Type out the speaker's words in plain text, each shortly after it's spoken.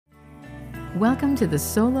Welcome to the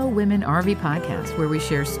Solo Women RV Podcast, where we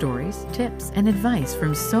share stories, tips, and advice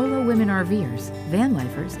from solo women RVers, van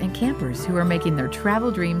lifers, and campers who are making their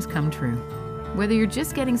travel dreams come true. Whether you're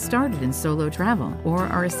just getting started in solo travel or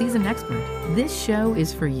are a seasoned expert, this show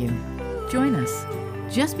is for you. Join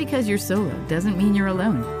us. Just because you're solo doesn't mean you're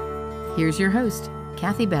alone. Here's your host,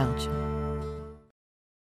 Kathy Belge.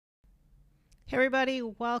 Hey everybody,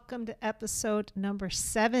 welcome to episode number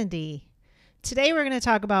 70. Today we're going to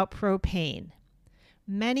talk about propane.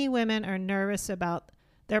 Many women are nervous about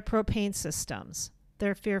their propane systems.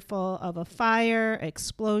 They're fearful of a fire,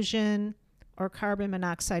 explosion, or carbon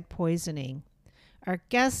monoxide poisoning. Our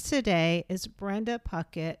guest today is Brenda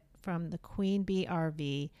Puckett from the Queen Bee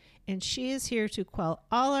RV, and she is here to quell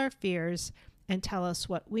all our fears and tell us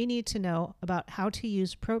what we need to know about how to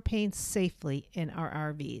use propane safely in our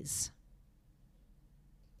RVs.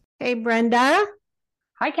 Hey, Brenda.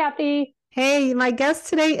 Hi, Kathy. Hey, my guest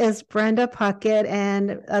today is Brenda Puckett,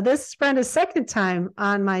 and this is Brenda's second time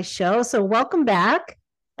on my show, so welcome back.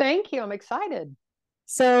 Thank you. I'm excited.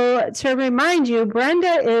 So to remind you, Brenda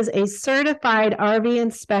is a certified RV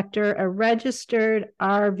inspector, a registered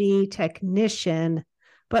RV technician,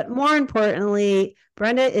 but more importantly,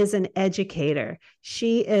 Brenda is an educator.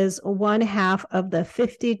 She is one half of the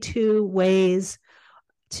 52 ways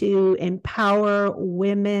to empower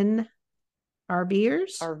women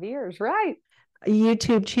RVers, right?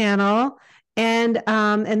 YouTube channel. And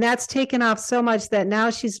that's taken off so much that now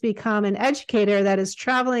she's become an educator that is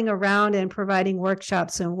traveling around and providing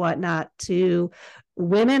workshops and whatnot to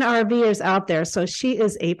women RVers out there. So she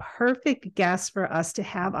is a perfect guest for us to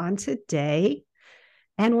have on today.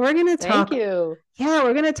 And we're going to talk. Thank you. Yeah,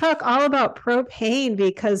 we're going to talk all about propane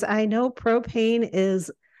because I know propane is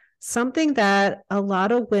something that a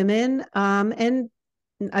lot of women, and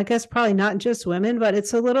I guess probably not just women, but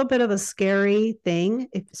it's a little bit of a scary thing,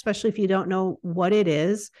 especially if you don't know what it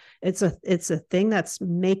is. It's a thing that's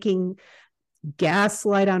making gas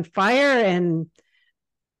light on fire, and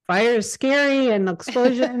fire is scary, and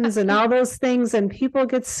explosions and all those things, and people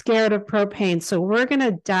get scared of propane. So we're going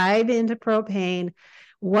to dive into propane,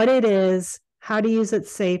 what it is, how to use it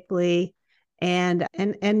safely, and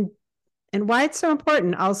why it's so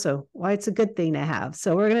important, also why it's a good thing to have.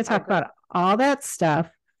 So we're going to talk about all that stuff.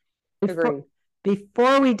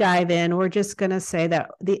 Before we dive in, we're just going to say that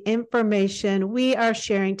the information we are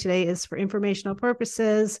sharing today is for informational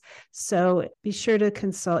purposes. So be sure to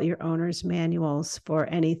consult your owner's manuals for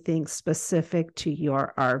anything specific to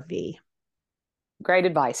your RV. Great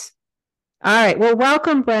advice. All right. Well,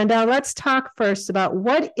 welcome, Brenda. Let's talk first about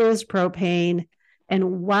what is propane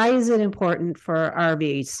and why is it important for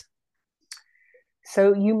RVs?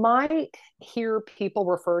 So you might hear people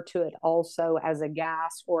refer to it also as a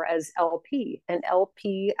gas or as LP. And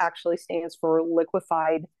LP actually stands for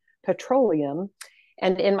liquefied petroleum.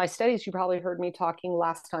 And in my studies, you probably heard me talking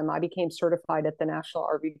last time. I became certified at the National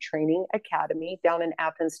RV Training Academy down in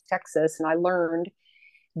Athens, Texas. And I learned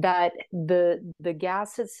that the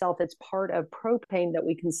gas itself, it's part of propane that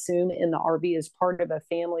we consume in the RV, is part of a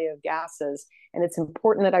family of gases. And it's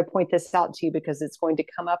important that I point this out to you because it's going to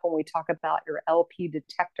come up when we talk about your LP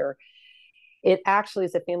detector. It actually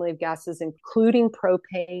is a family of gases, including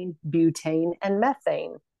propane, butane, and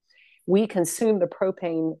methane. We consume the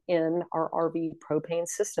propane in our RV propane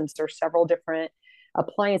systems. There are several different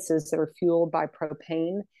appliances that are fueled by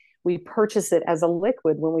propane. We purchase it as a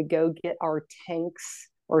liquid when we go get our tanks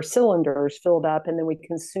or cylinders filled up, and then we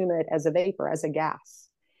consume it as a vapor, as a gas.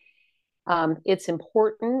 It's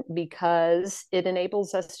important because it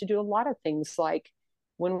enables us to do a lot of things, like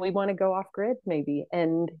when we want to go off grid maybe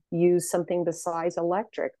and use something besides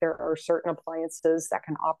electric. There are certain appliances that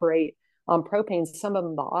can operate on propane. Some of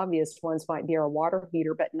them, the obvious ones, might be our water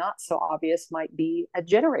heater, but not so obvious might be a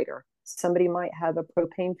generator. Somebody might have a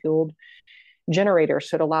propane fueled generator,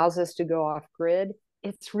 so it allows us to go off grid.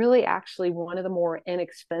 It's really actually one of the more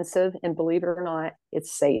inexpensive, and believe it or not,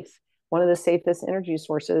 it's safe. One of the safest energy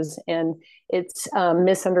sources, and it's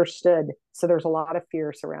misunderstood. So there's a lot of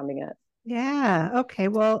fear surrounding it. Yeah. Okay.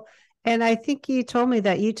 Well, and I think you told me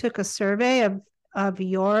that you took a survey of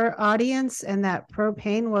your audience and that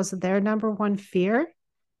propane was their number one fear.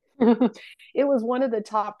 It was one of the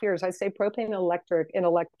top fears. I say propane electric and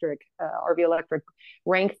RV electric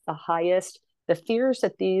ranked the highest. The fears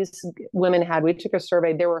that these women had, we took a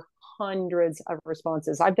survey, there were hundreds of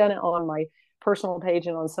responses. I've done it on my personal page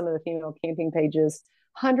and on some of the female camping pages,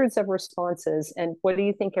 hundreds of responses. And what do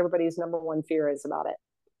you think everybody's number one fear is about it?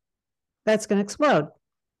 That's going to explode.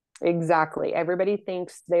 Exactly. Everybody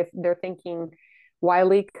thinks they're thinking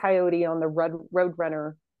Wile E. Coyote on the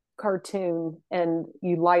Roadrunner cartoon, and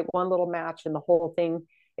you light one little match and the whole thing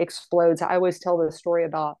explodes. I always tell this story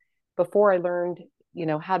about before I learned,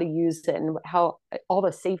 how to use it and how all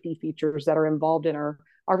the safety features that are involved in our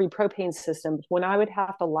RV propane systems. When I would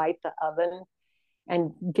have to light the oven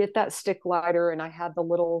and get that stick lighter, and I had the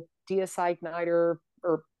little DSI igniter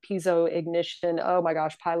or piezo ignition. Oh my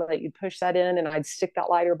gosh, Pilot, you'd push that in and I'd stick that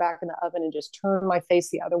lighter back in the oven and just turn my face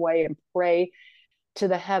the other way and pray to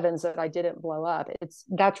the heavens that I didn't blow up.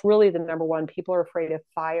 That's really the number one. People are afraid of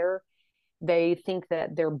fire. They think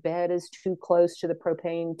that their bed is too close to the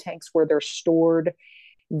propane tanks where they're stored.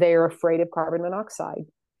 They're afraid of carbon monoxide.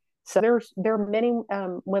 So there are many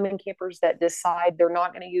women campers that decide they're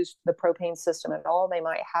not going to use the propane system at all. They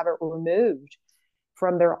might have it removed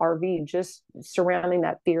from their RV, just surrounding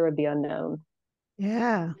that fear of the unknown.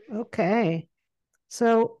 Yeah. Okay.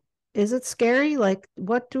 So is it scary? Like,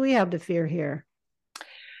 what do we have to fear here?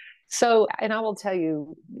 So, and I will tell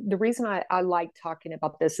you, the reason I like talking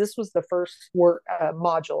about this was the first work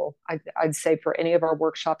module I'd say for any of our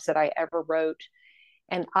workshops that I ever wrote.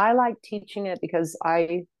 And I like teaching it because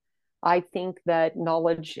I think that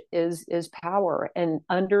knowledge is power, and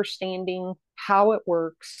understanding how it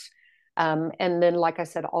works. And then, like I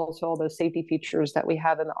said, also all those safety features that we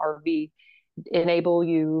have in the RV enable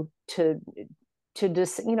you to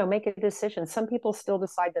just, make a decision. Some people still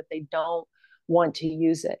decide that they don't want to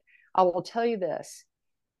use it. I will tell you this.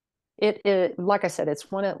 It like I said, it's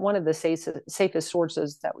one of the safest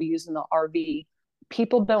sources that we use in the RV.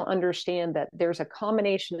 People don't understand that there's a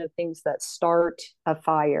combination of things that start a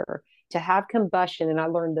fire. To have combustion, and I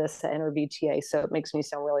learned this at NRVTA, so it makes me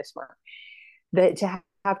sound really smart. That to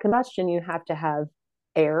have combustion, you have to have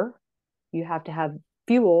air, you have to have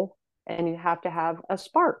fuel, and you have to have a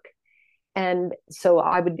spark. And so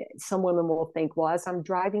some women will think, well, as I'm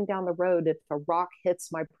driving down the road, if a rock hits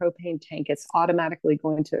my propane tank, it's automatically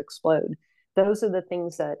going to explode. Those are the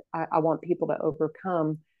things that I want people to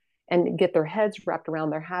overcome and get their heads wrapped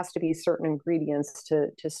around. There has to be certain ingredients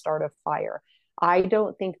to start a fire. I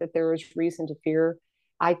don't think that there is reason to fear.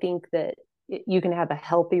 I think that you can have a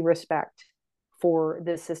healthy respect for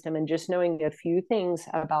this system, and just knowing a few things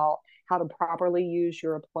about how to properly use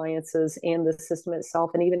your appliances and the system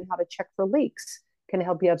itself, and even how to check for leaks, can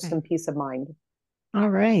help you have some peace of mind. All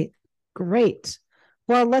right. Great.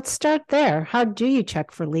 Well, let's start there. How do you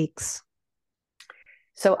check for leaks?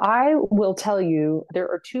 So I will tell you there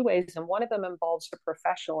are two ways, and one of them involves a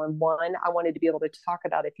professional, and one I wanted to be able to talk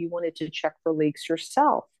about if you wanted to check for leaks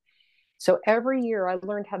yourself. So every year I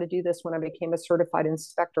learned how to do this when I became a certified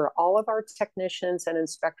inspector. All of our technicians and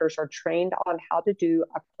inspectors are trained on how to do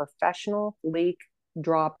a professional leak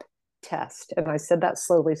drop test. And I said that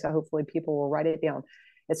slowly, so hopefully people will write it down.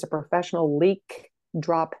 It's a professional leak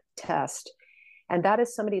drop test. And that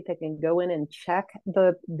is somebody that can go in and check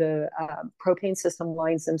the propane system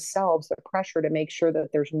lines themselves, the pressure, to make sure that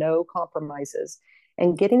there's no compromises.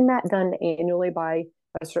 And getting that done annually by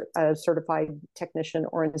a certified technician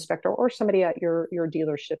or an inspector, or somebody at your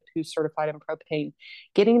dealership who's certified in propane,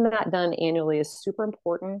 getting that done annually is super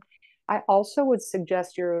important. I also would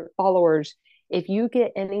suggest your followers, if you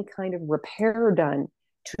get any kind of repair done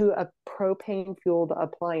to a propane fueled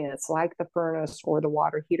appliance like the furnace or the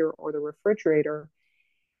water heater or the refrigerator,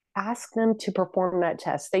 ask them to perform that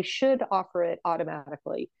test. They should offer it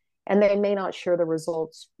automatically, and they may not share the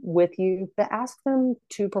results with you, but ask them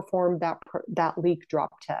to perform that leak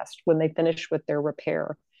drop test when they finish with their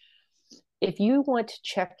repair. If you want to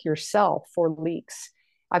check yourself for leaks,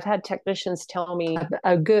 I've had technicians tell me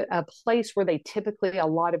a place where they typically a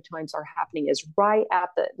lot of times are happening is right at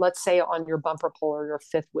let's say on your bumper pull or your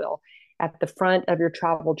fifth wheel, at the front of your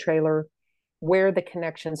travel trailer, where the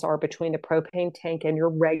connections are between the propane tank and your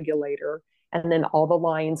regulator, and then all the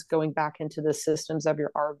lines going back into the systems of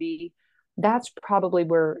your RV. That's probably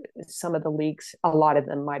where some of the leaks, a lot of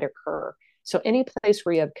them, might occur. So any place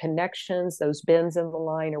where you have connections, those bends in the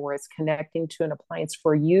line, or where it's connecting to an appliance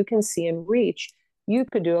where you can see and reach, you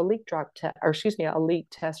could do a leak a leak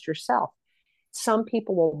test yourself. Some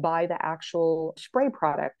people will buy the actual spray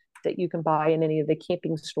product that you can buy in any of the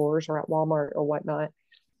camping stores or at Walmart or whatnot.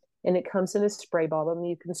 And it comes in a spray bottle, and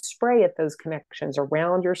you can spray at those connections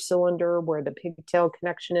around your cylinder where the pigtail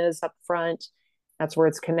connection is up front. That's where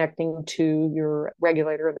it's connecting to your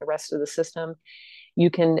regulator and the rest of the system.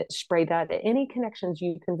 You can spray that at any connections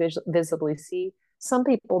you can visibly see. Some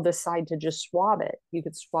people decide to just swab it. You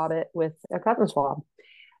could swab it with a cotton swab.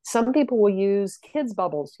 Some people will use kids'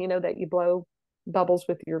 bubbles, that you blow bubbles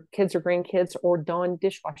with your kids or grandkids, or Dawn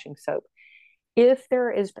dishwashing soap. If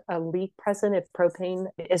there is a leak present, if propane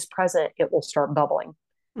is present, it will start bubbling.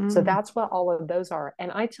 So that's what all of those are.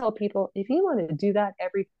 And I tell people, if you want to do that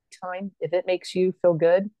every time, if it makes you feel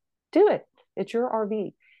good, do it. It's your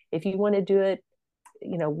RV. If you want to do it,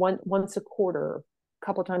 once a quarter, a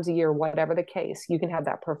couple times a year, whatever the case, you can have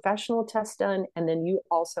that professional test done. And then you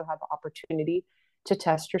also have the opportunity to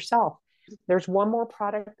test yourself. There's one more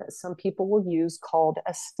product that some people will use called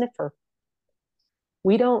a sniffer.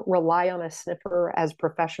 We don't rely on a sniffer as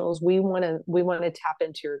professionals. We want to tap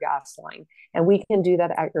into your gas line, and we can do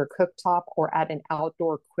that at your cooktop or at an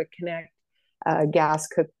outdoor quick connect gas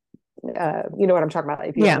cook. You know what I'm talking about?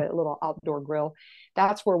 If you have a little outdoor grill,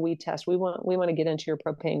 that's where we test. We want to get into your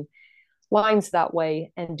propane lines that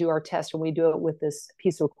way and do our test, and we do it with this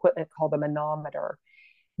piece of equipment called a manometer.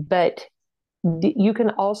 But you can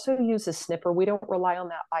also use a sniffer. We don't rely on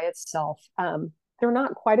that by itself. They're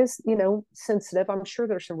not quite as, sensitive. I'm sure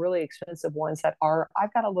there's some really expensive ones that are.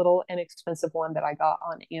 I've got a little inexpensive one that I got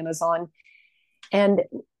on Amazon. And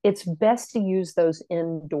it's best to use those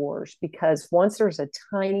indoors, because once there's a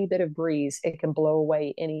tiny bit of breeze, it can blow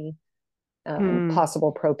away any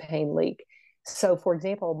possible propane leak. So, for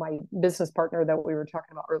example, my business partner that we were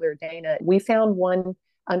talking about earlier, Dana, we found one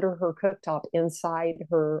under her cooktop inside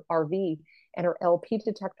her RV, and her LP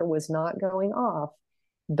detector was not going off,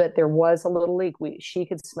 but there was a little leak. She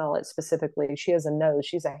could smell it specifically. She has a nose.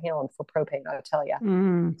 She's a hound for propane, I'll tell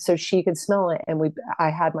you. So she could smell it. And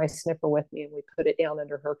I had my sniffer with me, and we put it down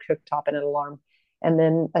under her cooktop in an alarm. And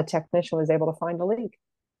then a technician was able to find a leak.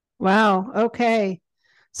 Wow. Okay.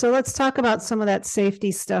 So let's talk about some of that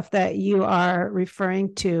safety stuff that you are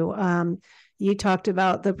referring to. You talked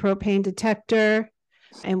about the propane detector,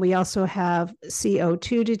 and we also have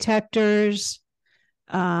CO2 detectors.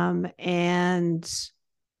 And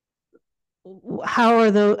how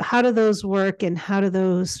do those work, and how do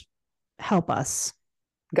those help us?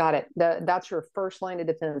 Got it. That's your first line of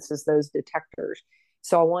defense, is those detectors.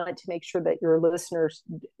 So I wanted to make sure that your listeners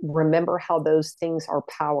remember how those things are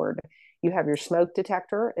powered. You have your smoke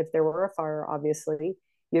detector, if there were a fire, obviously.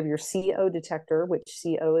 You have your CO detector, which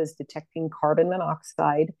CO is detecting carbon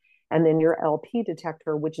monoxide. And then your LP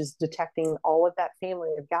detector, which is detecting all of that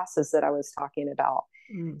family of gases that I was talking about.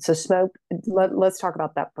 So smoke, let's talk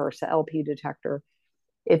about that first, the LP detector.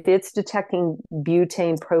 If it's detecting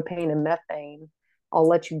butane, propane, and methane, I'll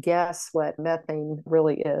let you guess what methane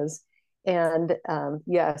really is. And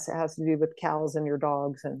yes, it has to do with cows and your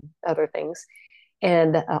dogs and other things.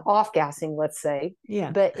 And off-gassing, let's say.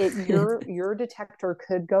 Yeah. But your detector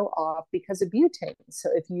could go off because of butane. So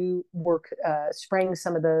if you were spraying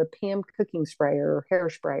some of the PAM cooking spray or hair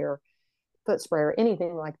spray or foot spray or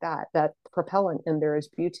anything like that, that propellant in there is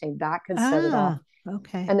butane, that could set it off.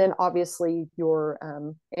 Okay. And then obviously your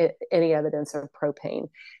any evidence of propane.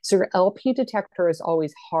 So your LP detector is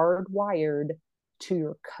always hardwired to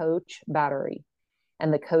your coach battery.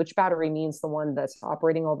 And the coach battery means the one that's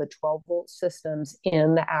operating all the 12-volt systems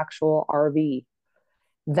in the actual RV.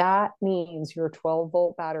 That means your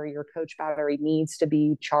 12-volt battery, your coach battery, needs to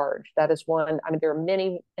be charged. That is one. I mean, there are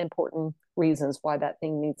many important reasons why that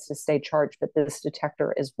thing needs to stay charged, but this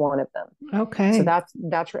detector is one of them. Okay. So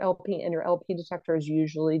that's your LP, and your LP detector is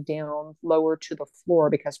usually down lower to the floor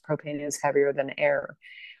because propane is heavier than air.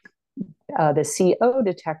 The CO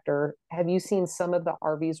detector, have you seen some of the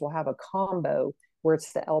RVs will have a combo where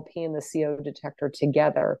it's the LP and the CO detector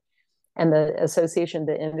together? And the association,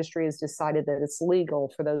 the industry has decided that it's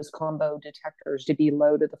legal for those combo detectors to be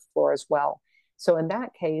low to the floor as well. So in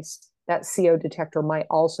that case, that CO detector might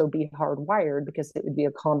also be hardwired because it would be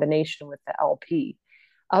a combination with the LP.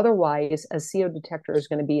 Otherwise, a CO detector is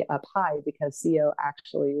going to be up high because CO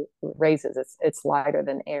actually raises, it's lighter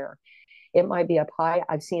than air. It might be up high.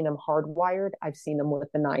 I've seen them hardwired. I've seen them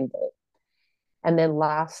with the 9-volt. And then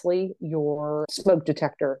lastly, your smoke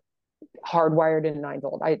detector, hardwired in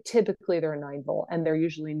 9-volt. Typically they're 9-volt, and they're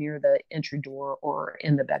usually near the entry door or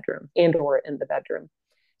in the bedroom or in the bedroom.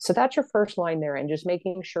 So that's your first line there, and just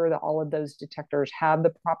making sure that all of those detectors have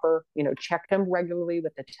the proper, check them regularly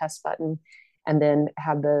with the test button, and then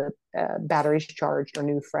have the batteries charged or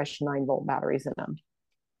new fresh 9-volt batteries in them.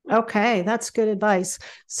 Okay, that's good advice.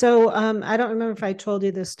 So I don't remember if I told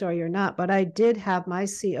you this story or not, but I did have my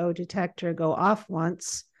CO detector go off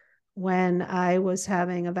once when I was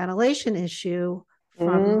having a ventilation issue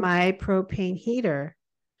from my propane heater.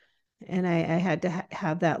 And I had to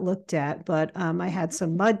have that looked at, but I had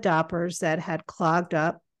some mud doppers that had clogged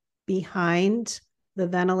up behind the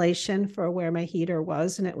ventilation for where my heater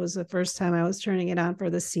was. And it was the first time I was turning it on for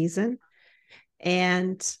the season.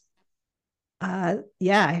 And I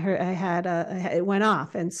heard it went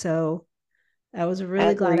off. And so I was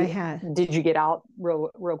really glad I had. Did you get out real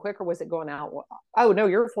quick, or was it going out? Oh no,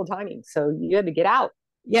 you're full timing, so you had to get out.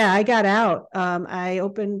 Yeah, I got out. I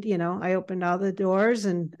opened all the doors,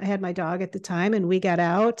 and I had my dog at the time, and we got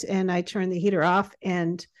out, and I turned the heater off,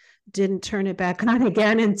 and didn't turn it back on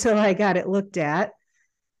again until I got it looked at.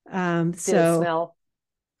 Did it smell?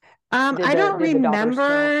 I don't did the daughter smell?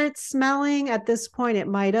 remember it smelling at this point. It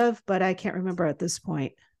might have, but I can't remember at this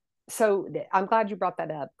point. So I'm glad you brought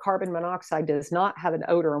that up. Carbon monoxide does not have an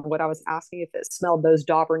odor. And what I was asking, if it smelled, those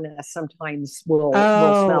dauber nests sometimes will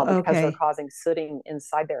smell because they're Okay. causing sooting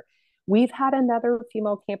inside there. We've had another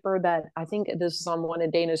female camper that I think this is on one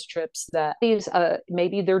of Dana's trips that these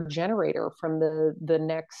maybe their generator from the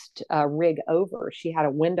next rig over. She had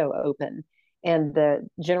a window open and the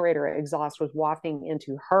generator exhaust was wafting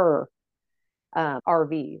into her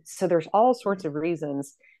RV. So there's all sorts of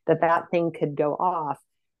reasons that that thing could go off.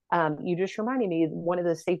 You just reminded me one of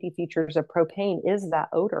the safety features of propane is that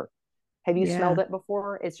odor. Have you Yeah. smelled it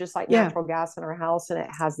before? It's just like Yeah. natural gas in our house and it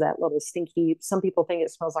has that little stinky, some people think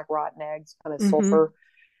it smells like rotten eggs, kind of Mm-hmm. sulfur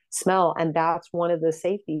smell. And that's one of the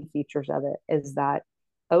safety features of it is that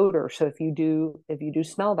odor. So if you do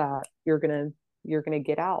smell that, you're gonna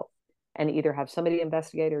get out and either have somebody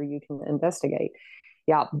investigate or you can investigate.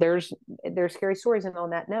 Yeah, there's scary stories. And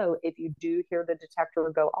on that note, if you do hear the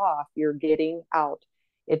detector go off, you're getting out.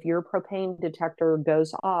 If your propane detector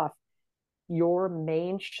goes off, your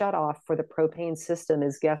main shutoff for the propane system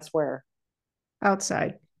is guess where?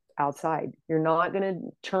 Outside. Outside. You're not going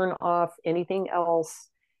to turn off anything else.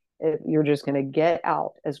 You're just going to get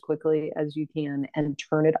out as quickly as you can and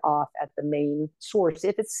turn it off at the main source.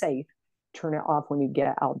 If it's safe, turn it off when you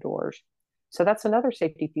get outdoors. So that's another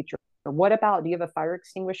safety feature. What about, do you have a fire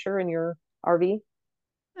extinguisher in your RV?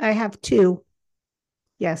 I have two.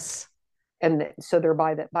 Yes. And so they're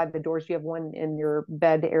by the doors. Do you have one in your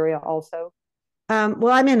bed area also? Well,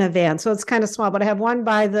 I'm in a van, so it's kind of small, but I have one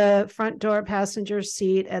by the front door passenger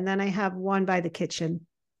seat, and then I have one by the kitchen.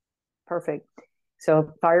 Perfect.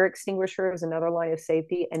 So fire extinguisher is another line of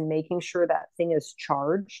safety and making sure that thing is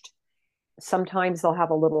charged. Sometimes they'll have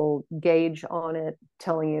a little gauge on it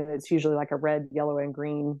telling you it's usually like a red, yellow, and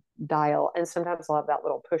green dial. And sometimes they'll have that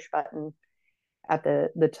little push button at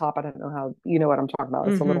the top. I don't know how, you know what I'm talking about.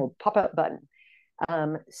 It's a little pop-up button.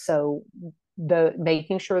 So the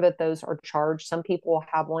making sure that those are charged. Some people will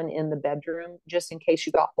have one in the bedroom just in case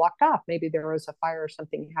you got blocked off. Maybe there was a fire or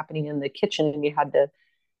something happening in the kitchen and you had to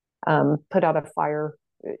put out a fire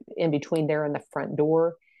in between there and the front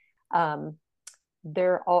door.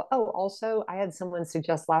 Also, I had someone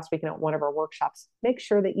suggest last week at one of our workshops, make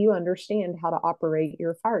sure that you understand how to operate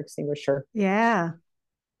your fire extinguisher. Yeah.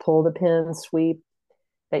 Pull the pin, sweep,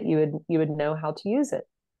 that you would know how to use it.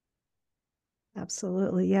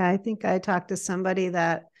 Absolutely. Yeah. I think I talked to somebody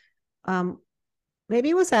that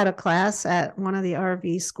maybe was at a class at one of the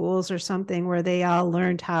RV schools or something where they all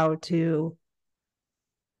learned how to,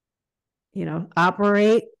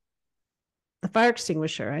 operate the fire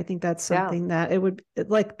extinguisher. I think that's something that it would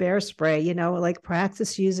like bear spray, like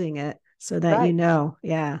practice using it so that Right.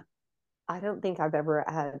 Yeah. I don't think I've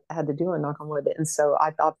ever had to do a knock on wood. And so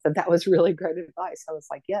I thought that was really great advice. I was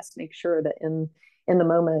like, yes, make sure that in the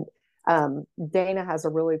moment, Dana has a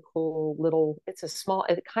really cool little, it's a small,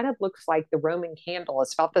 it kind of looks like the Roman candle.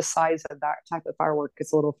 It's about the size of that type of firework.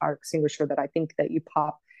 It's a little fire extinguisher that I think that you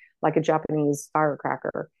pop like a Japanese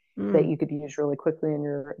firecracker that you could use really quickly in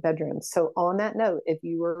your bedroom. So on that note, if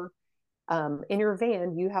you were in your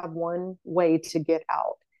van, you have one way to get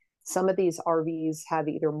out. Some of these RVs have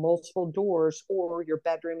either multiple doors or your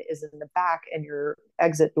bedroom is in the back and your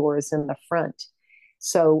exit door is in the front.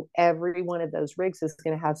 So every one of those rigs is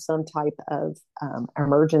going to have some type of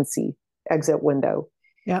emergency exit window.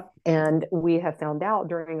 Yep. And we have found out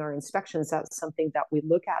during our inspections that's something that we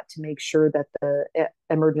look at to make sure that the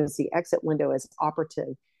emergency exit window is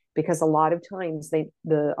operative. Because a lot of times the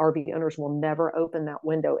RV owners will never open that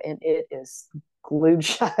window and it is glued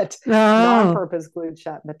shut, not on purpose glued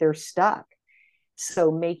shut, but they're stuck.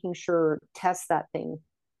 So making sure, test that thing.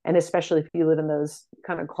 And especially if you live in those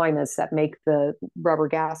kind of climates that make the rubber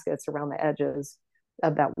gaskets around the edges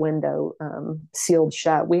of that window sealed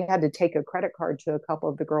shut. We had to take a credit card to a couple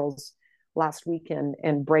of the girls last weekend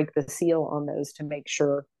and break the seal on those to make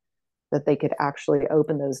sure that they could actually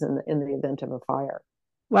open those in the event of a fire.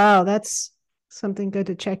 Wow, that's something good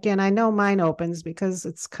to check in. I know mine opens because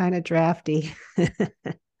it's kind of drafty.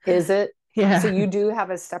 Is it? Yeah. So you do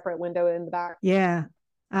have a separate window in the back? Yeah,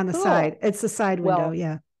 on the side. It's the side window.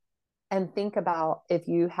 Yeah. And think about if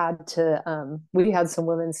you had to, we had some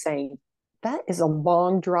women saying, that is a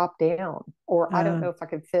long drop down, or I don't know if I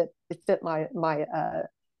could fit my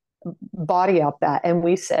body out that. And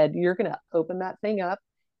we said, you're going to open that thing up,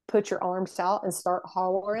 put your arms out and start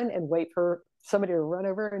hollering and wait for somebody to run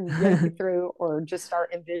over and yank you through, or just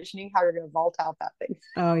start envisioning how you're going to vault out that thing.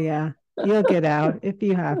 Oh yeah. You'll get out if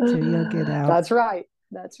you have to. You'll get out. That's right.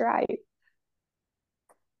 That's right.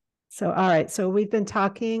 So, all right. So we've been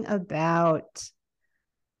talking about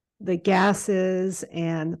the gases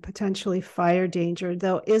and potentially fire danger,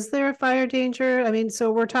 though. Is there a fire danger? I mean,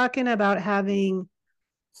 so we're talking about having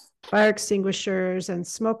fire extinguishers and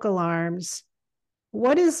smoke alarms.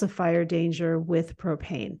 What is the fire danger with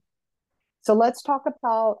propane? So let's talk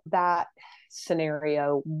about that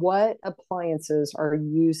scenario. What appliances are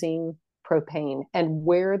using propane and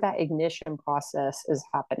where that ignition process is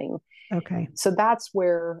happening? Okay. So that's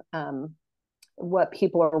where what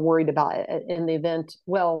people are worried about in the event.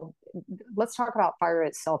 Well, let's talk about fire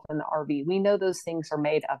itself in the RV. We know those things are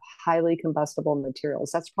made of highly combustible materials.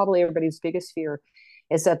 That's probably everybody's biggest fear,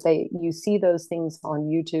 is that you see those things on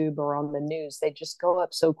YouTube or on the news. They just go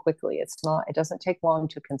up so quickly. It doesn't take long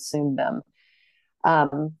to consume them.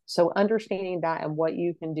 So understanding that and what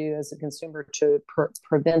you can do as a consumer to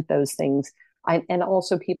prevent those things, and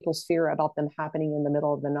also people's fear about them happening in the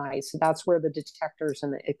middle of the night. So that's where the detectors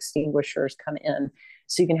and the extinguishers come in.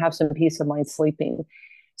 So you can have some peace of mind sleeping.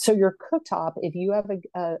 So your cooktop, if you have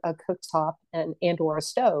a cooktop and or a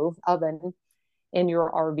stove oven in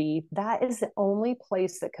your RV, that is the only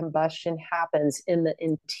place that combustion happens in the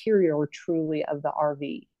interior truly of the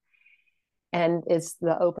RV. And it's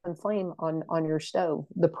the open flame on your stove.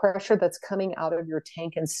 The pressure that's coming out of your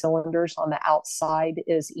tank and cylinders on the outside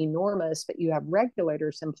is enormous, but you have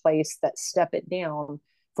regulators in place that step it down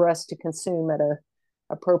for us to consume at a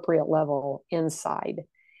appropriate level inside.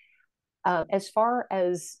 As far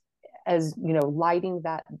as lighting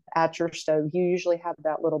that at your stove, you usually have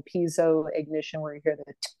that little piezo ignition where you hear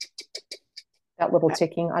that little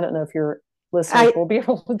ticking. I don't know if your listeners will be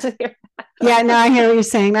able to hear that. Yeah, no, I hear what you're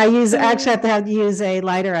saying. Actually have to use a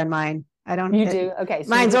lighter on mine. I don't. You do? Okay. So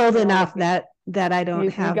mine's old enough that I don't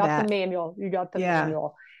have that. You got the manual. You got the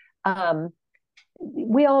manual.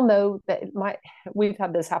 We all know that we've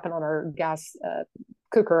had this happen on our gas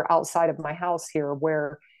cooker outside of my house here,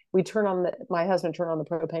 where my husband turned on the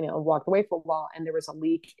propane and walked away for a while, and there was a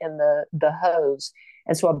leak in the hose.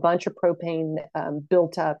 And so a bunch of propane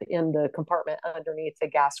built up in the compartment underneath the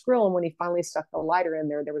gas grill. And when he finally stuck the lighter in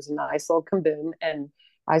there, there was a nice little kaboom, and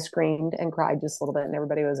I screamed and cried just a little bit, and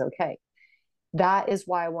everybody was okay. That is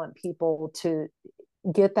why I want people to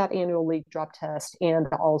get that annual leak drop test and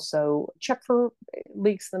also check for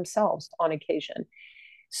leaks themselves on occasion.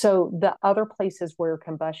 So the other places where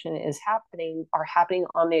combustion is happening are happening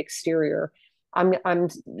on the exterior. I'm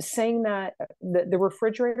saying that the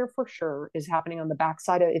refrigerator for sure is happening on the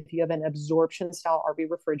backside of, if you have an absorption style RV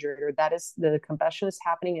refrigerator, that is, the combustion is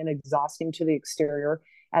happening and exhausting to the exterior,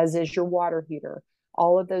 as is your water heater.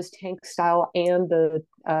 All of those tank style and the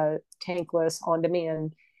tankless on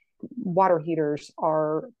demand water heaters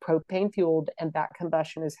are propane fueled, and that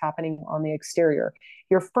combustion is happening on the exterior.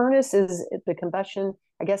 Your furnace is the combustion,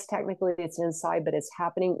 I guess technically it's inside, but it's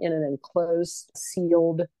happening in an enclosed,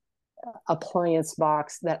 sealed appliance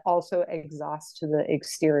box that also exhausts to the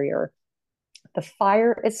exterior. The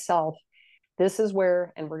fire itself, this is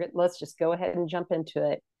where, and let's just go ahead and jump into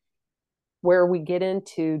it, where we get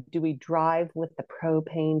into, do we drive with the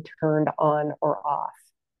propane turned on or off?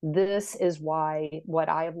 This is why what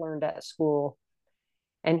I have learned at school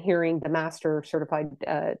and hearing the master certified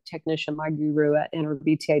technician, my guru at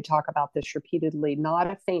NRBTA, talk about this repeatedly, not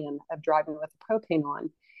a fan of driving with the propane on.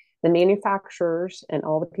 The manufacturers and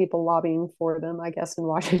all the people lobbying for them, I guess, in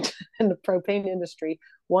Washington and the propane industry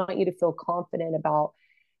want you to feel confident about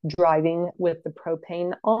driving with the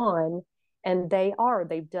propane on. And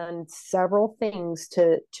they've done several things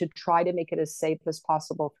to try to make it as safe as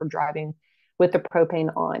possible for driving with the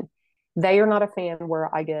propane on. They are not a fan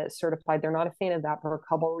where I get certified. They're not a fan of that for a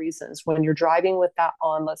couple of reasons. When you're driving with that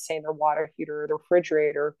on, let's say in their water heater or the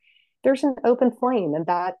refrigerator, there's an open flame, and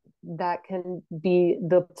that can be,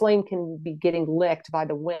 the flame can be getting licked by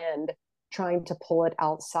the wind trying to pull it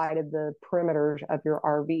outside of the perimeter of your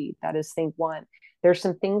RV. That is thing one. There's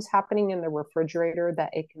some things happening in the refrigerator that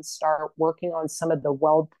it can start working on some of the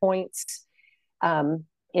weld points in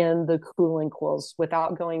the cooling coils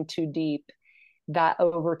without going too deep, that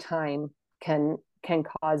over time can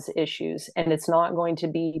cause issues. And it's not going to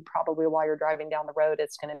be probably while you're driving down the road.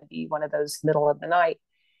 It's going to be one of those middle of the night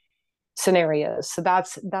scenarios. So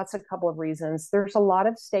that's a couple of reasons. There's a lot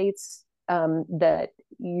of states that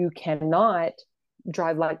you cannot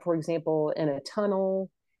drive, like, for example, in a tunnel.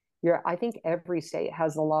 I think every state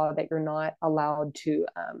has a law that you're not allowed to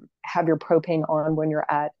have your propane on when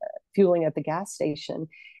you're at fueling at the gas station.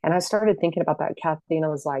 And I started thinking about that, Kathy, and I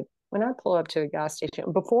was like, when I pull up to a gas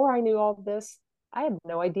station, before I knew all of this, I had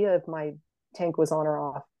no idea if my tank was on or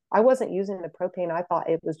off. I wasn't using the propane. I thought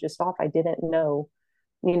it was just off. I didn't know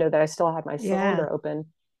that I still had my Yeah. cylinder open,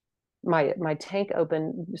 my tank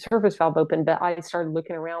open, surface valve open, but I started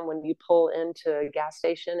looking around when you pull into a gas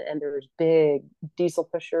station and there's big diesel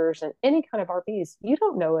pushers and any kind of RVs. You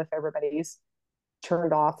don't know if everybody's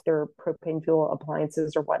turned off their propane fuel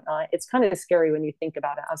appliances or whatnot. It's kind of scary when you think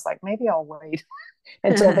about it. I was like, maybe I'll wait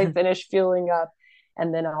until they finish fueling up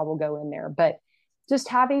and then I will go in there. But just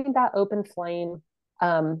having that open flame.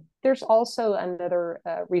 There's also another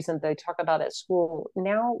reason they talk about at school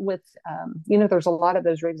now with, there's a lot of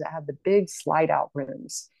those rigs that have the big slide out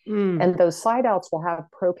rooms. Mm. And those slide outs will have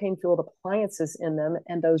propane fueled appliances in them.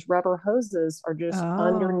 And those rubber hoses are just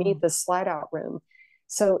underneath Oh. the slide out room.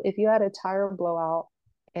 So if you had a tire blowout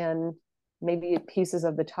and maybe pieces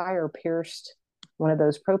of the tire pierced one of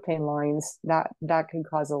those propane lines, that could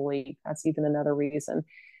cause a leak. That's even another reason.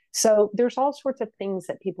 So there's all sorts of things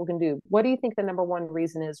that people can do. What do you think the number one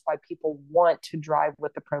reason is why people want to drive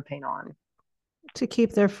with the propane on? To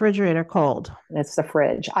keep their refrigerator cold. It's the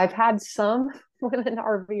fridge. I've had some women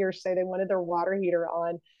RVers say they wanted their water heater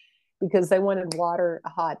on because they wanted water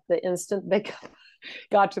hot the instant they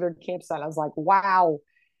got to their campsite. I was like, wow,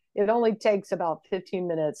 it only takes about 15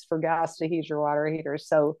 minutes for gas to heat your water heater.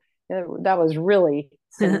 So that was really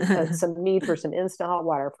some need for some instant hot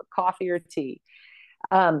water for coffee or tea.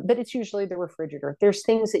 But it's usually the refrigerator. There's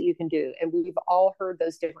things that you can do, and we've all heard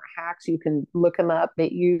those different hacks. You can look them up,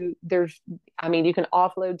 but you can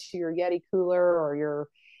offload to your Yeti cooler, or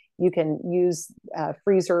you can use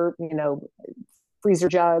freezer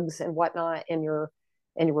jugs and whatnot in your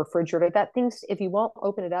refrigerator. That thing's, if you won't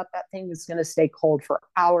open it up, that thing is going to stay cold for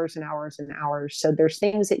hours and hours and hours. So there's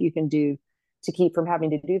things that you can do to keep from having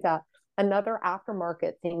to do that. Another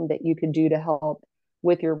aftermarket thing that you could do to help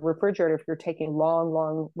with your refrigerator, if you're taking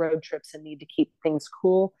long road trips and need to keep things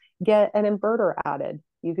cool, get an inverter added.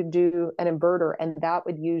 You could do an inverter, and that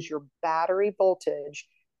would use your battery voltage,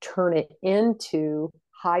 turn it into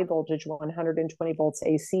high voltage 120 volts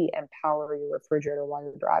AC, and power your refrigerator while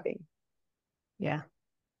you're driving. Yeah.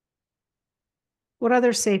 What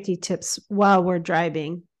other safety tips while we're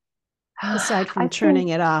driving, aside from turning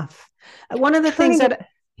it off? One of the things that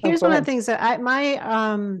here's one of the things that my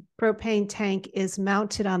propane tank is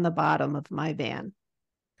mounted on the bottom of my van.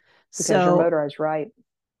 Because your motorized, right?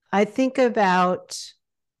 I think about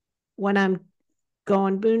when I'm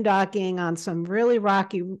going boondocking on some really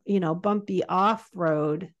rocky, bumpy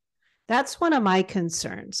off-road. That's one of my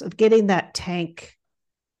concerns, of getting that tank,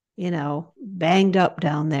 banged up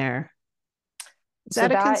down there. Is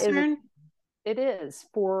that a concern? It is.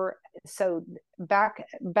 So back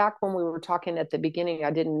when we were talking at the beginning,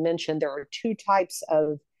 I didn't mention there are two types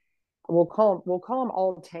of, we'll call them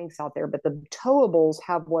all tanks out there, but the towables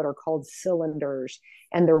have what are called cylinders,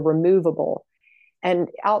 and they're removable. And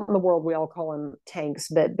out in the world, we all call them tanks,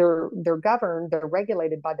 but they're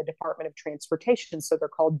regulated by the Department of Transportation. So they're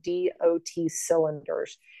called DOT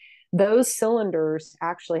cylinders. Those cylinders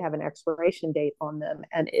actually have an expiration date on them,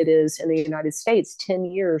 and it is, in the United States, 10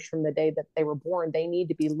 years from the day that they were born. They need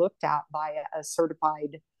to be looked at by a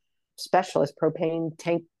certified specialist, propane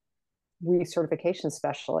tank recertification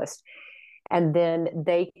specialist. And then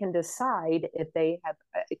they can decide if they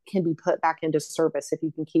can be put back into service, if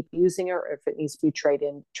you can keep using it, or if it needs to be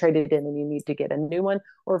traded in and you need to get a new one,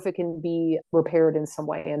 or if it can be repaired in some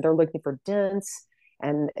way. And they're looking for dents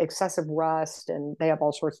and excessive rust, and they have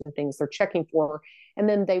all sorts of things they're checking for. And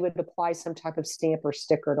then they would apply some type of stamp or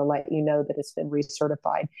sticker to let you know that it's been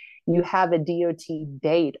recertified. You have a DOT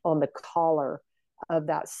date on the collar of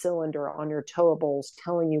that cylinder on your towables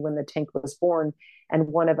telling you when the tank was born. And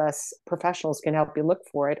one of us professionals can help you look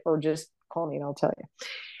for it, or just call me and I'll tell you.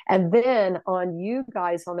 And then on you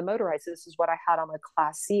guys on the motorized, this is what I had on my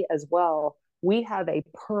Class C as well. We have a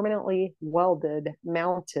permanently welded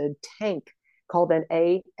mounted tank called an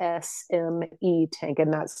ASME tank,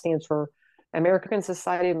 and that stands for American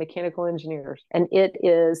Society of Mechanical Engineers. And it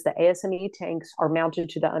is, the ASME tanks are mounted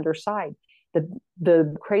to the underside.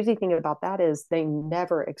 The crazy thing about that is they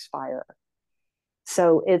never expire.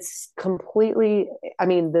 So it's completely,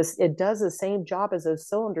 it does the same job as those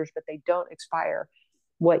cylinders, but they don't expire.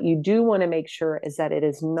 What you do want to make sure is that it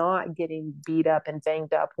is not getting beat up and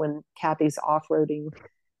banged up when Kathy's off-roading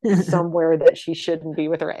somewhere that she shouldn't be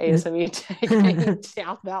with her ASME tank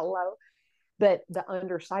down that low. But the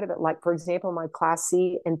underside of it, like for example, my Class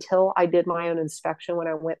C, until I did my own inspection when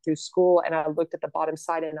I went through school and I looked at the bottom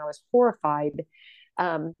side and I was horrified,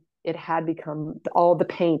 it had become, all the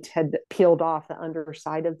paint had peeled off the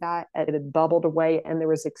underside of that. It had bubbled away and there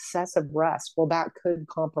was excessive rust. Well, that could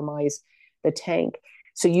compromise the tank.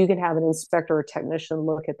 So you can have an inspector or technician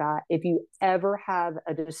look at that. If you ever have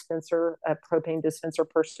a propane dispenser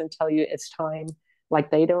person tell you it's time like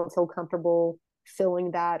they don't feel comfortable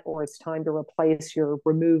filling that, or it's time to replace your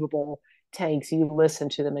removable tanks, you listen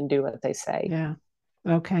to them and do what they say. Yeah.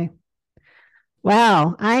 Okay.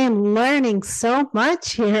 Wow, I am learning so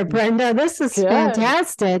much here, Brenda. This is Good.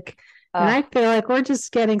 fantastic. And I feel like we're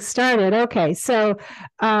just getting started. Okay, so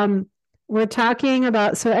we're talking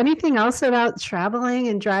about, so anything else about traveling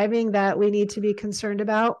and driving that we need to be concerned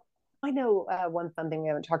about? I know one fun thing we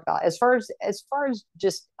haven't talked about as far as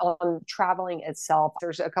just on traveling itself.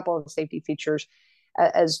 There's a couple of safety features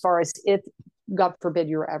as far as if, God forbid,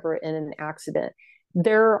 you're ever in an accident.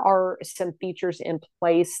 There are some features in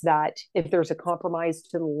place that if there's a compromise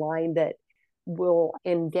to the line that will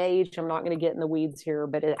engage. I'm not going to get in the weeds here,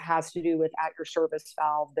 but it has to do with at your service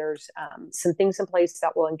valve. There's some things in place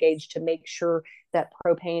that will engage to make sure that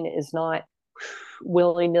propane is not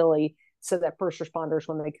willy-nilly, so that first responders,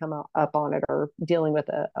 when they come up on it, are dealing with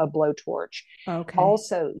a blowtorch. Okay.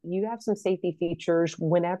 Also, you have some safety features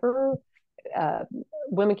whenever uh,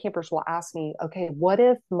 women campers will ask me, okay, what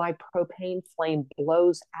if my propane flame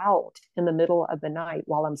blows out in the middle of the night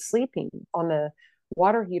while I'm sleeping on the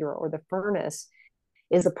water heater or the furnace?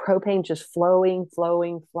 Is the propane just flowing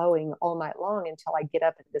all night long until I get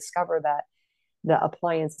up and discover that the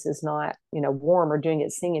appliance is not, warm or doing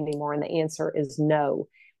its thing anymore? And the answer is no.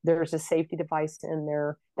 There's a safety device in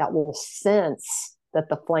there that will sense that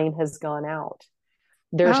the flame has gone out.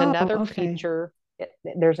 There's another okay. feature.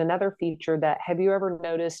 There's another feature that, have you ever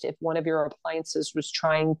noticed if one of your appliances was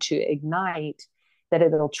trying to ignite, that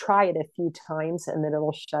it'll try it a few times and then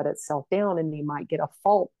it'll shut itself down, and you might get a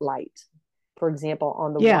fault light, for example,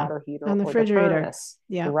 on the water heater on the or the refrigerator. furnace.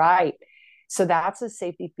 Yeah. Right. So that's a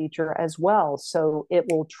safety feature as well. So it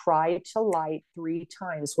will try to light 3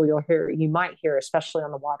 times. Well, you might hear, especially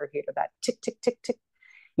on the water heater, that tick, tick, tick, tick.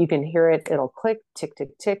 You can hear it. It'll click, tick,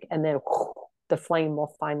 tick, tick. And then the flame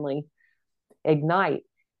will finally ignite.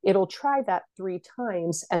 It'll try that 3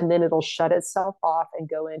 times, and then it'll shut itself off and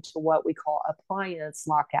go into what we call appliance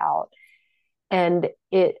lockout. And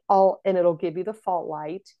it'll give you the fault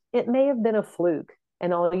light. It may have been a fluke,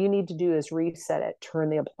 and all you need to do is reset it, turn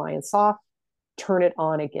the appliance off, turn it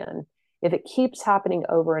on again. If it keeps happening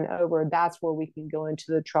over and over, that's where we can go into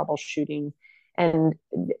the troubleshooting and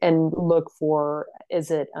look for, is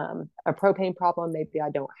it a propane problem? Maybe I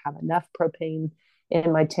don't have enough propane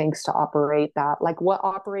in my tanks to operate that. Like, what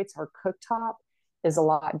operates our cooktop is a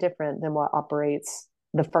lot different than what operates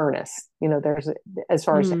the furnace. There's, as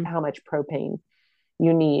far as how much propane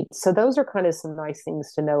you need. So those are kind of some nice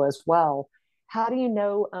things to know as well. How do you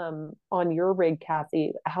know on your rig,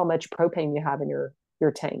 Kathy, how much propane you have in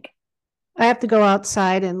your tank? I have to go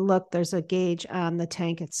outside and look. There's a gauge on the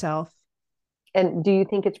tank itself. And do you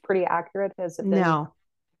think it's pretty accurate? Has it been? No.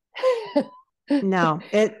 No.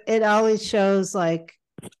 It always shows like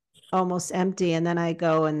almost empty, and then I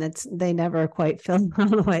go and they never quite fill all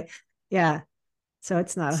the way. Yeah. So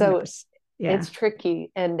it's not 100%. Yeah. It's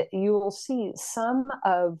tricky. And you will see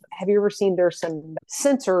have you ever seen, there's some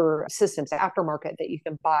sensor systems aftermarket that you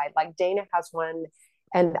can buy? Like Dana has one,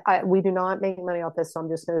 and we do not make money off this, so I'm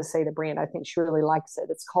just going to say the brand. I think she really likes it.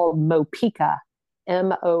 It's called Mopeka,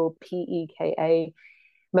 Mopeka.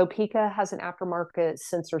 Mopeka has an aftermarket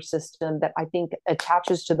sensor system that I think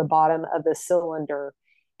attaches to the bottom of the cylinder.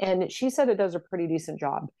 And she said it does a pretty decent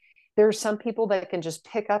job. There's some people that can just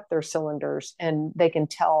pick up their cylinders and they can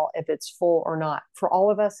tell if it's full or not. For all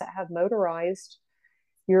of us that have motorized,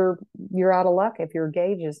 you're out of luck if your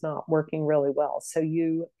gauge is not working really well. So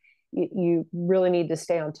you really need to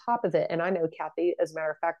stay on top of it. And I know, Kathy, as a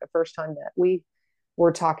matter of fact, the first time that we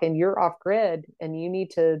were talking, you're off grid and you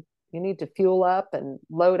need to fuel up and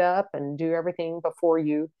load up and do everything before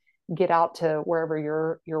you get out to wherever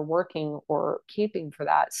you're working or camping for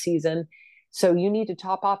that season. So you need to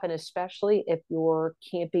top off, and especially if you're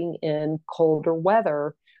camping in colder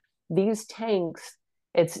weather, these tanks,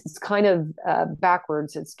 it's kind of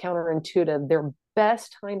backwards. It's counterintuitive. They're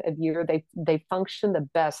best time of year. They function the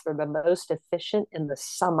best. They're the most efficient in the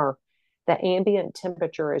summer. The ambient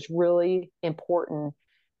temperature is really important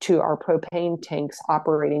to our propane tanks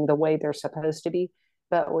operating the way they're supposed to be,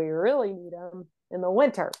 but we really need them in the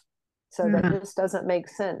winter. So that just doesn't make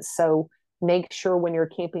sense. So make sure when you're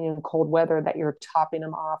camping in cold weather that you're topping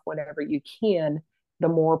them off whenever you can. The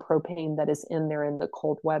more propane that is in there in the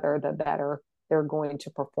cold weather, the better they're going to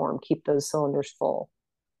perform. Keep those cylinders full.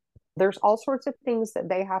 There's all sorts of things that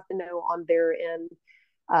they have to know on their end.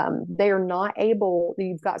 They are not able,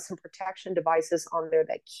 you've got some protection devices on there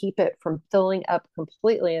that keep it from filling up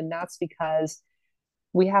completely. And that's because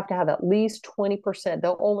we have to have at least 20%.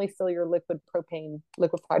 They'll only fill your liquefied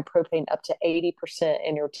propane up to 80%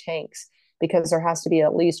 in your tanks. because there has to be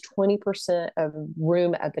at least 20% of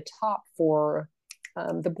room at the top for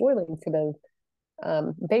the boiling, for the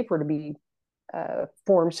vapor to be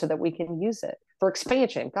formed so that we can use it for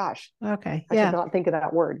expansion. Gosh, Okay. I could not think of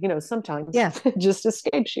that word. Sometimes it just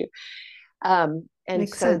escapes you. And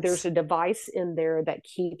Makes so sense. there's a device in there that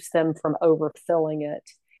keeps them from overfilling it.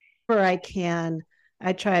 Where I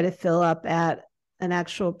try to fill up at an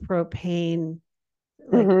actual propane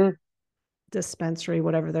dispensary,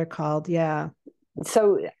 whatever they're called. Yeah.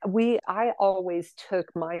 So I always took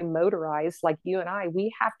my motorized, like you and I,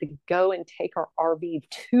 we have to go and take our RV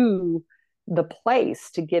to the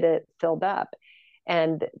place to get it filled up.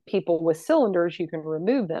 And people with cylinders, you can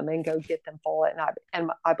remove them and go get them full.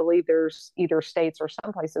 And I believe there's either states or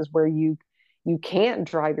some places where you can't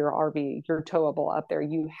drive your RV, your towable up there.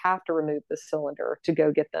 You have to remove the cylinder to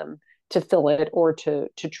go get them to fill it or to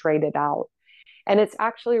trade it out. And it's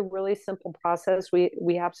actually a really simple process.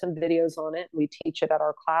 We have some videos on it. We teach it at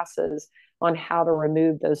our classes on how to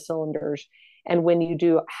remove those cylinders. And when you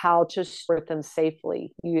do, how to sort them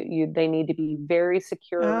safely. They need to be very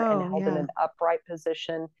secure and held in an upright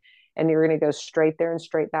position. And you're going to go straight there and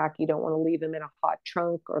straight back. You don't want to leave them in a hot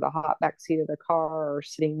trunk or the hot back seat of the car or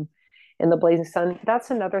sitting in the blazing sun.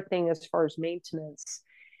 That's another thing as far as maintenance.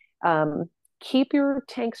 Keep your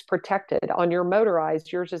tanks protected. On your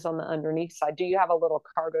motorized, yours is on the underneath side. Do you have a little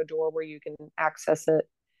cargo door where you can access it?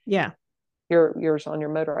 Yeah. Yours on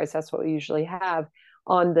your motorized, that's what we usually have.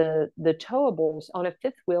 On the towables, on a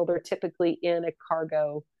fifth wheel, they're typically in a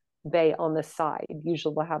cargo bay on the side.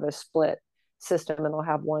 Usually they'll have a split system and they'll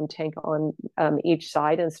have one tank on each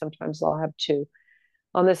side, and sometimes they'll have two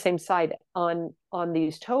on the same side. On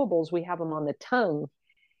these towables, we have them on the tongue,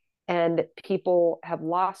 and people have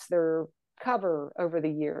lost their cover over the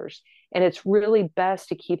years, and it's really best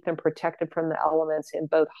to keep them protected from the elements in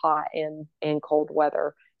both hot and cold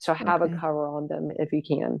weather. So have a cover on them if you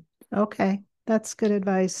can. Okay, that's good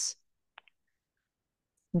advice.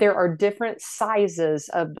 There are different sizes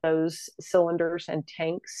of those cylinders and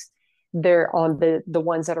tanks. They're on the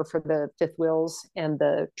ones that are for the fifth wheels and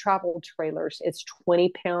the travel trailers. It's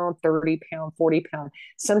 20 pound, 30 pound, 40 pound.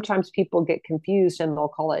 Sometimes people get confused and they'll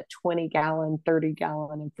call it 20 gallon, 30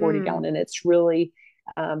 gallon, and 40 gallon. And it's really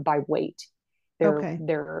by weight.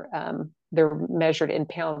 They're measured in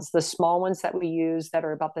pounds. The small ones that we use that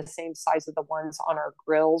are about the same size of the ones on our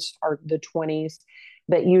grills are the 20s.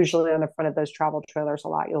 But usually on the front of those travel trailers a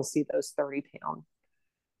lot, you'll see those 30 pound.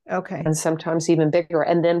 Okay. And sometimes even bigger.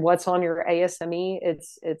 And then what's on your ASME,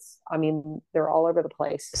 it's I mean, they're all over the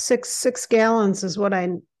place. Six gallons is what I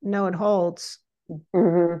know it holds.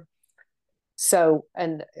 Mm-hmm. So,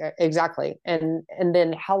 and exactly. And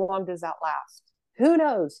then how long does that last? Who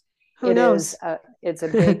knows? Who knows? It's a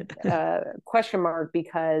big question mark,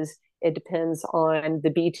 because it depends on the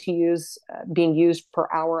BTUs being used per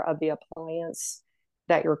hour of the appliance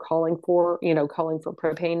that you're calling for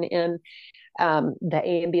propane in. The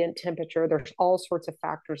ambient temperature, there's all sorts of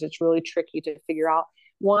factors. It's really tricky to figure out.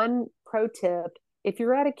 One pro tip, if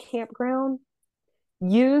you're at a campground,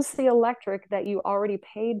 use the electric that you already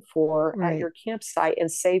paid for at your campsite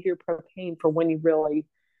and save your propane for when you really,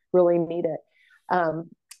 really need it.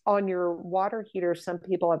 On your water heater, some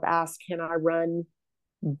people have asked, can I run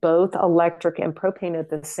both electric and propane at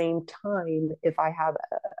the same time if I have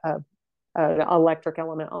an electric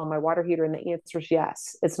element on my water heater? And the answer is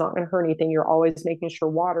yes. It's not going to hurt anything. You're always making sure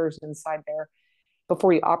water's inside there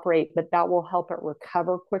before you operate, but that will help it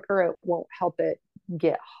recover quicker. It won't help it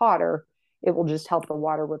get hotter. It will just help the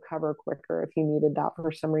water recover quicker if you needed that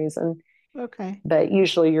for some reason. Okay. But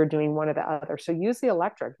usually you're doing one or the other. So use the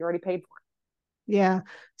electric. You already paid for it. Yeah.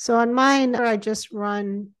 So on mine, I just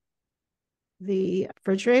run the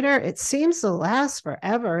refrigerator. It seems to last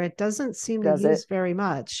forever. It doesn't seem to use very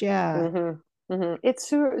much. Yeah. Mm-hmm. Mm-hmm. It's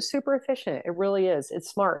super efficient. It really is. It's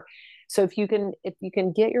smart. So if you can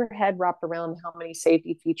get your head wrapped around how many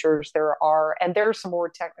safety features there are, and there are some more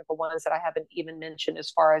technical ones that I haven't even mentioned as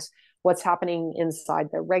far as what's happening inside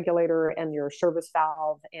the regulator and your service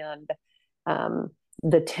valve and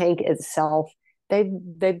the tank itself,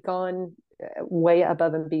 they've gone way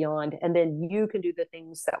above and beyond. And then you can do the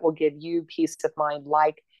things that will give you peace of mind,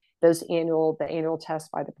 like the annual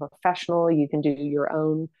test by the professional. You can do your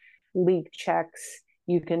own leak checks.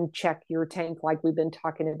 You can check your tank like we've been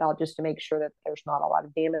talking about, just to make sure that there's not a lot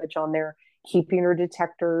of damage on there. Keeping your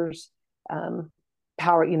detectors,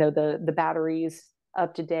 power, the batteries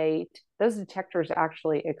up to date. Those detectors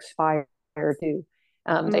actually expire too.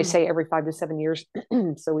 They say every 5 to 7 years.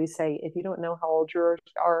 So we say, if you don't know how old yours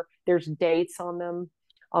are, there's dates on them,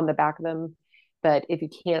 on the back of them. But if you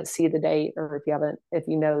can't see the date, or if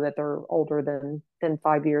you know that they're older than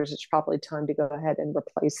 5 years, it's probably time to go ahead and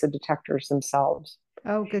replace the detectors themselves.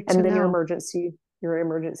 Oh, good to And then know. your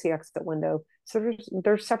emergency exit window. So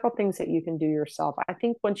there's several things that you can do yourself. I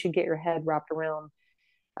think once you get your head wrapped around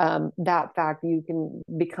that fact, you can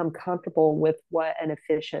become comfortable with what an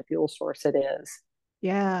efficient fuel source it is.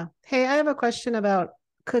 Yeah. Hey, I have a question about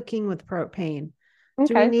cooking with propane.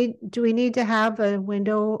 Okay. Do we need to have a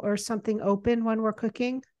window or something open when we're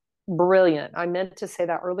cooking? Brilliant. I meant to say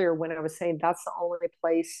that earlier when I was saying that's the only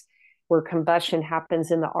place where combustion happens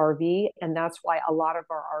in the RV. And that's why a lot of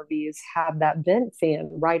our RVs have that vent fan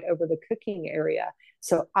right over the cooking area.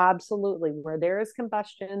 So, absolutely, where there is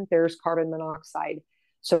combustion, there's carbon monoxide.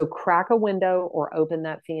 So, crack a window or open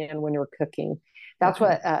that fan when you're cooking. That's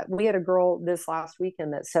Okay. what we had a girl this last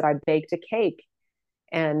weekend that said, I baked a cake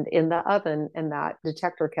and in the oven, and that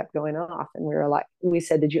detector kept going off. And we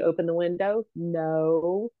said, Did you open the window?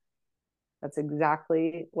 No. That's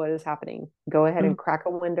exactly what is happening. Go ahead and Mm, crack a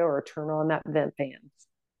window or turn on that vent fan.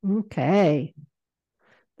 okay.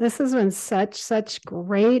 This has been such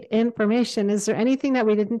great information. Is there anything that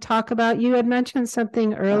we didn't talk about? You had mentioned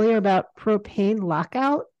something earlier about propane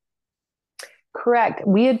lockout. Correct.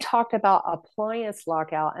 We had talked about appliance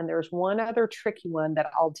lockout, and there's one other tricky one that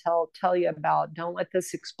I'll tell you about. Don't let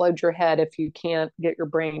this explode your head if you can't get your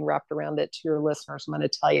brain wrapped around it. To your listeners, I'm going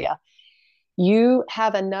to tell you. You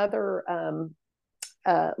have another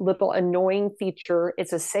little annoying feature.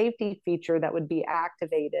 It's a safety feature that would be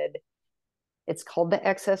activated. It's called the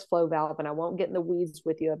excess flow valve, and I won't get in the weeds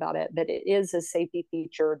with you about it, but it is a safety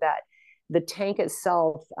feature that the tank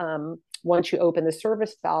itself, once you open the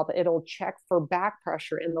service valve, it'll check for back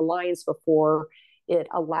pressure in the lines before it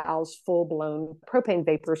allows full-blown propane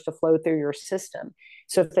vapors to flow through your system.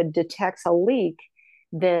 So if it detects a leak,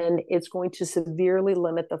 then it's going to severely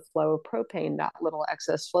limit the flow of propane, that little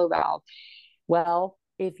excess flow valve. Well,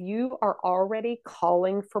 if you are already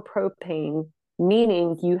calling for propane,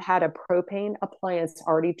 meaning you had a propane appliance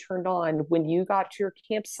already turned on when you got to your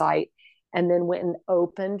campsite and then went and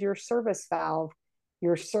opened your service valve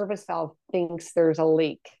thinks there's a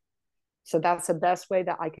leak. So that's the best way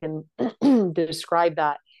that I can describe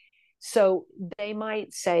that. So they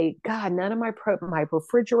might say, God, none of my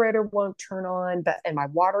refrigerator won't turn on, and my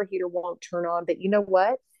water heater won't turn on. But you know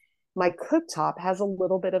what? My cooktop has a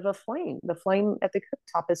little bit of a flame. The flame at the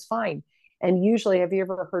cooktop is fine. And usually, have you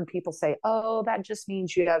ever heard people say, oh, that just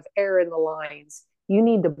means you have air in the lines? You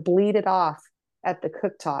need to bleed it off at the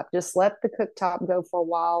cooktop. Just let the cooktop go for a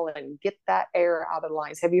while and get that air out of the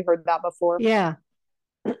lines. Have you heard that before? Yeah.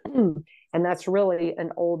 And that's really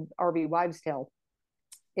an old RV wives' tale.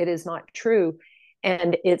 It is not true.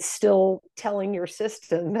 And it's still telling your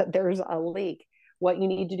system that there's a leak. What you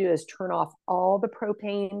need to do is turn off all the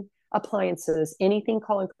propane appliances, anything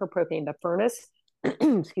calling for propane, the furnace,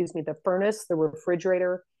 excuse me, the furnace, the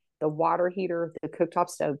refrigerator, the water heater, the cooktop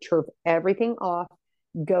stove, turn everything off,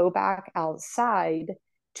 go back outside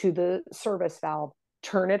to the service valve,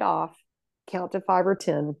 turn it off, count to 5 or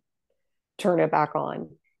 10, turn it back on,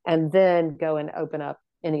 and then go and open up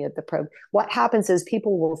any of the probe. What happens is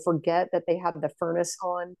people will forget that they have the furnace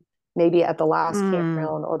on, maybe at the last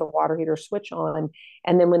campground, or the water heater switch on.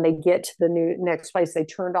 And then when they get to the next place, they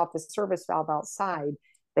turned off the service valve outside.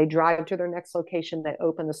 They drive to their next location, they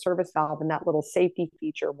open the service valve, and that little safety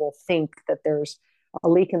feature will think that there's a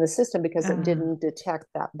leak in the system because it didn't detect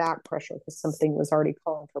that back pressure because something was already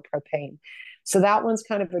calling for propane. So that one's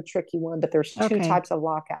kind of a tricky one, but there's two types of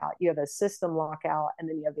lockout. You have a system lockout, and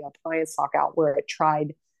then you have the appliance lockout where it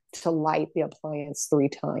tried to light the appliance 3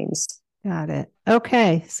 times. Got it.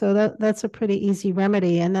 Okay. So that's a pretty easy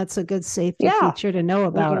remedy, and that's a good safety feature to know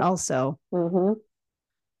about also.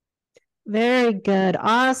 Very good.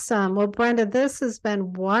 Awesome. Well, Brenda, this has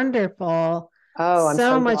been wonderful. Oh, I'm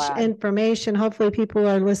so much glad. information. Hopefully people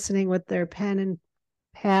are listening with their pen and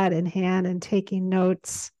pad in hand and taking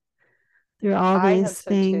notes through all these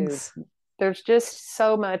things. There's just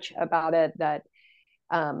so much about it that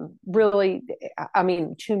really, I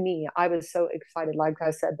mean, to me, I was so excited. Like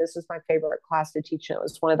I said, this was my favorite class to teach. And it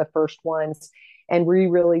was one of the first ones. And we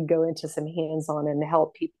really go into some hands-on and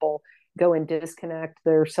help people go and disconnect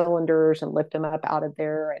their cylinders and lift them up out of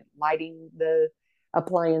there and lighting the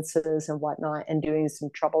appliances and whatnot and doing some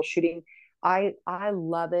troubleshooting. I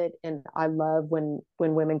love it. And I love when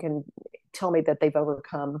women can tell me that they've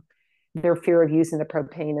overcome their fear of using the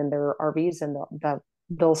propane in their RVs, and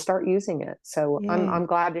they'll start using it. So I'm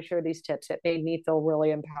glad to share these tips. It made me feel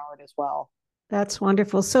really empowered as well. That's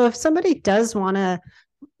wonderful. So if somebody does want to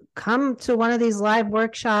come to one of these live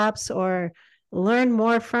workshops or learn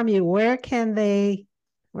more from you, where can they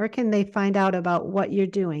Where can they find out about what you're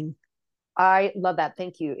doing? I love that.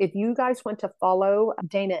 Thank you. If you guys want to follow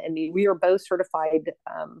Dana and me, we are both certified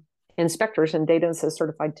inspectors, and Dana is a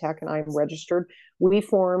certified tech, and I'm registered. We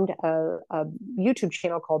formed a YouTube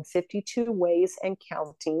channel called 52 Ways and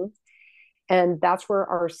Counting. And that's where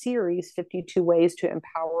our series, 52 Ways to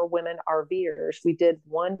Empower Women RVers, we did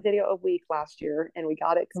one video a week last year, and we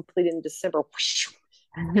got it completed in December.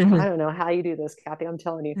 I don't know how you do this, Kathy, I'm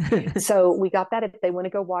telling you. So we got that. If they want to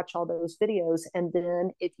go watch all those videos, and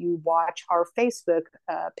then if you watch our Facebook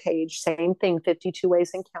page, same thing, 52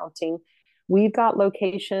 Ways and Counting. We've got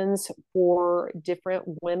locations for different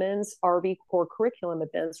women's RV core curriculum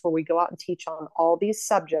events where we go out and teach on all these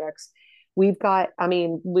subjects. We've got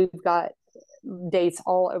dates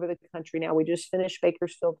all over the country now. We just finished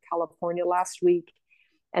Bakersfield, California last week,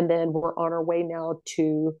 and then we're on our way now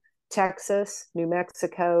to Texas, New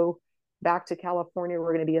Mexico, back to California.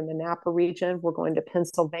 We're going to be in the Napa region. We're going to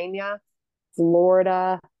Pennsylvania,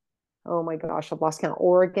 Florida. Oh my gosh, I've lost count.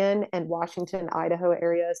 Oregon and Washington, Idaho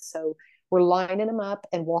areas. So we're lining them up,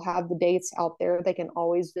 and we'll have the dates out there. They can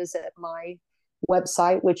always visit my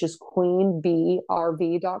website, which is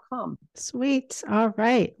queenbeerv.com. Sweet. All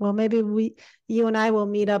right. Well, maybe you and I will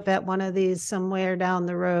meet up at one of these somewhere down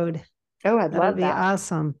the road. Oh, I'd love that. That'd be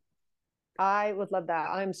awesome. I would love that.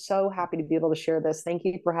 I'm so happy to be able to share this. Thank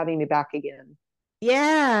you for having me back again.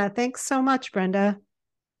 Yeah. Thanks so much, Brenda.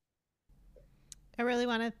 I really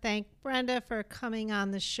want to thank Brenda for coming on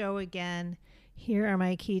the show again. Here are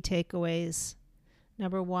my key takeaways.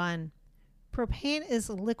 Number 1, propane is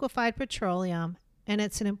liquefied petroleum, and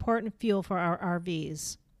it's an important fuel for our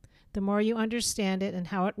RVs. The more you understand it and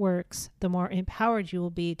how it works, the more empowered you will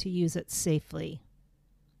be to use it safely.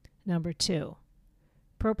 Number 2,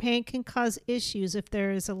 propane can cause issues if there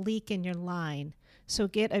is a leak in your line, so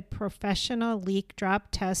get a professional leak drop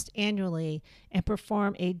test annually and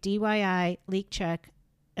perform a DIY leak check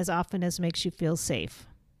as often as makes you feel safe.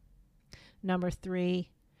 Number 3,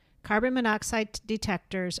 carbon monoxide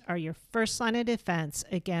detectors are your first line of defense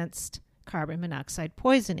against carbon monoxide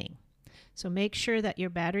poisoning. So make sure that your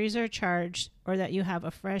batteries are charged or that you have a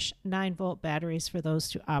fresh 9-volt batteries for those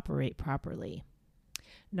to operate properly.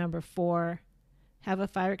 Number 4, have a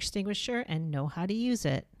fire extinguisher and know how to use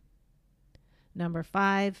it. Number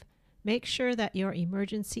 5, make sure that your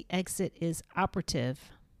emergency exit is operative.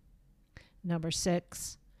 Number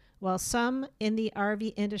 6, while some in the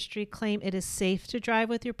RV industry claim it is safe to drive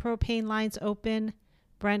with your propane lines open,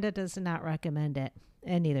 Brenda does not recommend it,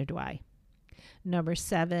 and neither do I. Number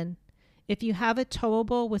 7, if you have a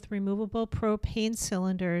towable with removable propane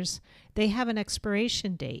cylinders, they have an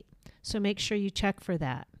expiration date, so make sure you check for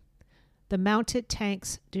that. The mounted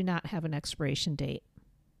tanks do not have an expiration date.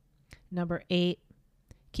 Number 8,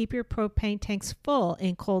 keep your propane tanks full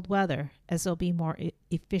in cold weather as they'll be more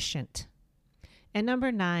efficient. And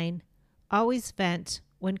number 9, always vent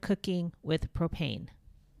when cooking with propane.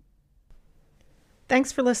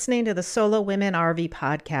 Thanks for listening to the Solo Women RV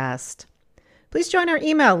podcast. Please join our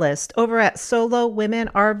email list over at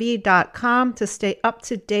solowomenrv.com to stay up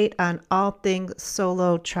to date on all things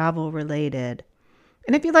solo travel related.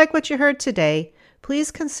 And if you like what you heard today,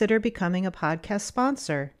 please consider becoming a podcast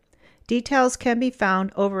sponsor. Details can be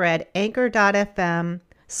found over at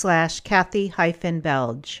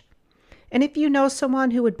anchor.fm/Kathy-Belge. And if you know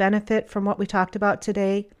someone who would benefit from what we talked about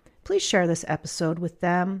today, please share this episode with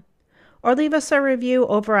them. Or leave us a review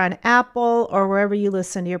over on Apple or wherever you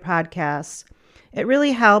listen to your podcasts. It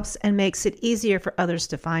really helps and makes it easier for others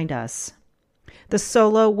to find us. The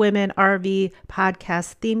Solo Women RV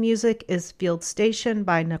podcast theme music is Field Station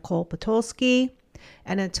by Nicole Potolsky.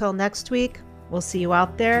 And until next week, we'll see you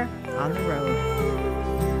out there on the road.